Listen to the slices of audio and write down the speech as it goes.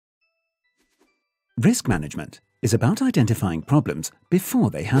Risk management is about identifying problems before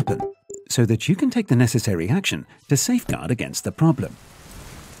they happen, so that you can take the necessary action to safeguard against the problem,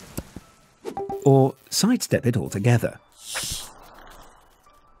 or sidestep it altogether.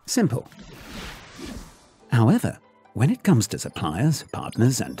 Simple. However, when it comes to suppliers,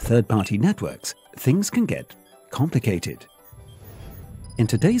 partners, and third-party networks, things can get complicated. In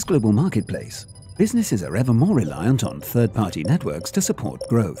today's global marketplace, businesses are ever more reliant on third-party networks to support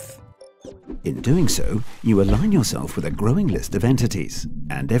growth. In doing so, you align yourself with a growing list of entities,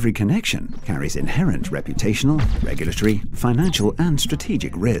 and every connection carries inherent reputational, regulatory, financial, and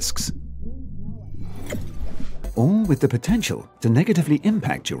strategic risks, all with the potential to negatively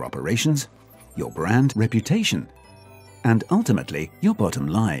impact your operations, your brand reputation, and ultimately your bottom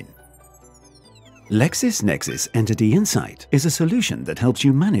line. LexisNexis Entity Insight is a solution that helps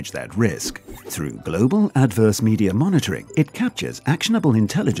you manage that risk. Through global adverse media monitoring, it captures actionable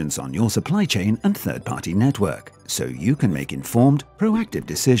intelligence on your supply chain and third-party network, so you can make informed, proactive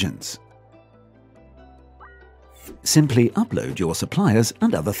decisions. Simply upload your suppliers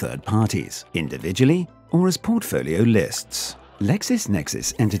and other third parties, individually or as portfolio lists.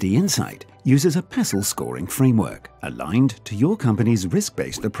 LexisNexis Entity Insight uses a PESTLE scoring framework aligned to your company's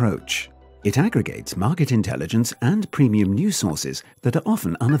risk-based approach. It aggregates market intelligence and premium news sources that are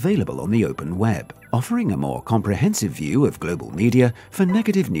often unavailable on the open web, offering a more comprehensive view of global media for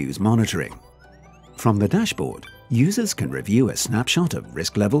negative news monitoring. From the dashboard, users can review a snapshot of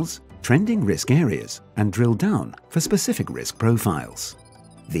risk levels, trending risk areas, and drill down for specific risk profiles.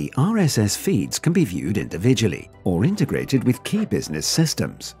 The RSS feeds can be viewed individually or integrated with key business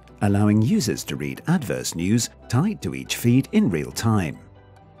systems, allowing users to read adverse news tied to each feed in real time.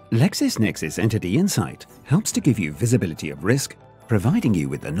 LexisNexis Entity Insight helps to give you visibility of risk, providing you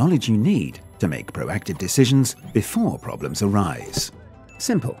with the knowledge you need to make proactive decisions before problems arise.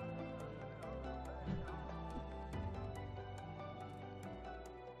 Simple.